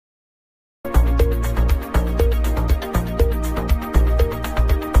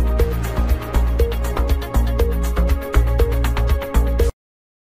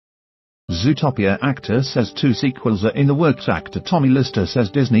Zootopia actor says 2 sequels are in the works. Actor Tommy Lister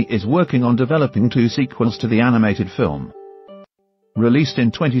says Disney is working on developing 2 sequels to the animated film. Released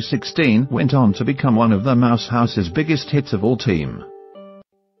in 2016, went on to become one of the Mouse House's biggest hits of all time.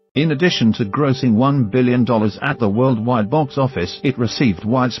 In addition to grossing $1 billion at the worldwide box office, it received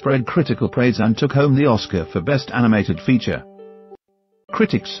widespread critical praise and took home the Oscar for Best Animated Feature.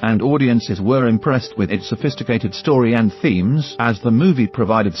 Critics and audiences were impressed with its sophisticated story and themes, as the movie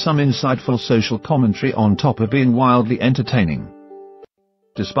provided some insightful social commentary on top of being wildly entertaining.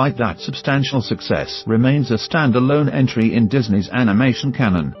 Despite that substantial success, remains a standalone entry in Disney's animation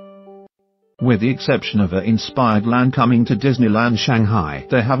canon. With the exception of an inspired land coming to Disneyland Shanghai,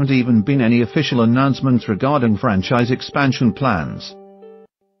 there haven't even been any official announcements regarding franchise expansion plans.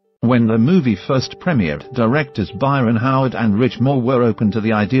 When the movie first premiered, directors Byron Howard and Rich Moore were open to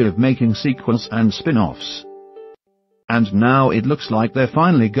the idea of making sequels and spin-offs. And now it looks like they're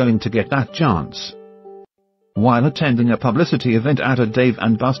finally going to get that chance. While attending a publicity event at a Dave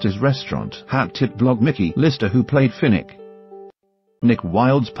 & Buster's restaurant, hat tip blog Mickey Lister, who played Finnick, Nick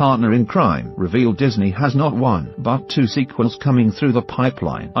Wilde's partner in crime, revealed Disney has not 1 but 2 sequels coming through the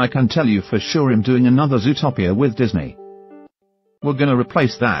pipeline. I can tell you for sure I'm doing another Zootopia with Disney. We're gonna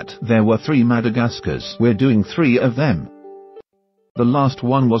replace that. There were 3 Madagascars, we're doing 3 of them. The last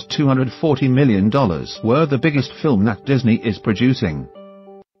one was $240 million, were the biggest film that Disney is producing.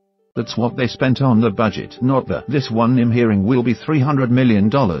 That's what they spent on the budget, not the this one I'm hearing will be $300 million.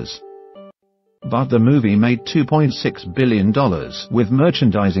 But the movie made $2.6 billion with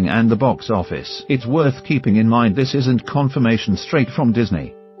merchandising and the box office. It's worth keeping in mind this isn't confirmation straight from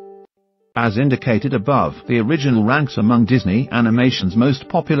Disney. As indicated above, the original ranks among Disney Animation's most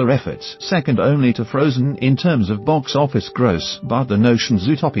popular efforts, second only to Frozen in terms of box office gross, but the notion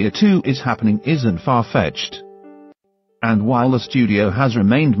Zootopia 2 is happening isn't far-fetched. And while the studio has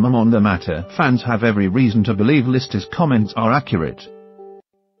remained mum on the matter, fans have every reason to believe Lister's comments are accurate.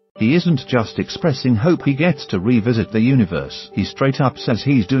 He isn't just expressing hope he gets to revisit the universe, he straight up says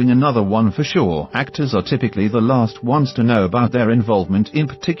he's doing another one for sure. Actors are typically the last ones to know about their involvement in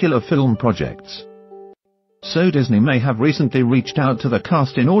particular film projects. So Disney may have recently reached out to the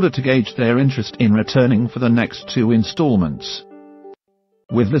cast in order to gauge their interest in returning for the next 2 installments.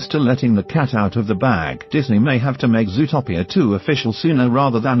 With Lister letting the cat out of the bag, Disney may have to make Zootopia 2 official sooner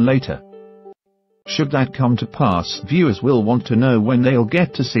rather than later. Should that come to pass, viewers will want to know when they'll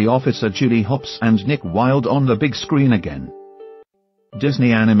get to see Officer Julie Hopps and Nick Wilde on the big screen again.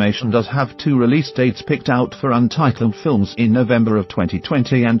 Disney Animation does have 2 release dates picked out for untitled films in November of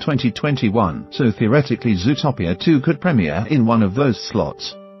 2020 and 2021, so theoretically Zootopia 2 could premiere in one of those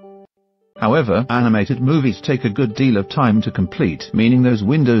slots. However, animated movies take a good deal of time to complete, meaning those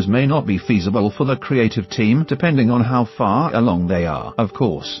windows may not be feasible for the creative team, depending on how far along they are, of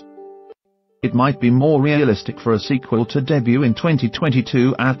course. It might be more realistic for a sequel to debut in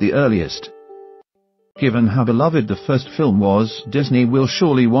 2022 at the earliest. Given how beloved the first film was, Disney will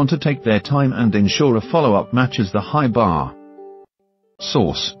surely want to take their time and ensure a follow-up matches the high bar.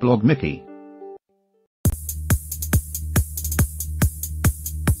 Source: blog Mickey.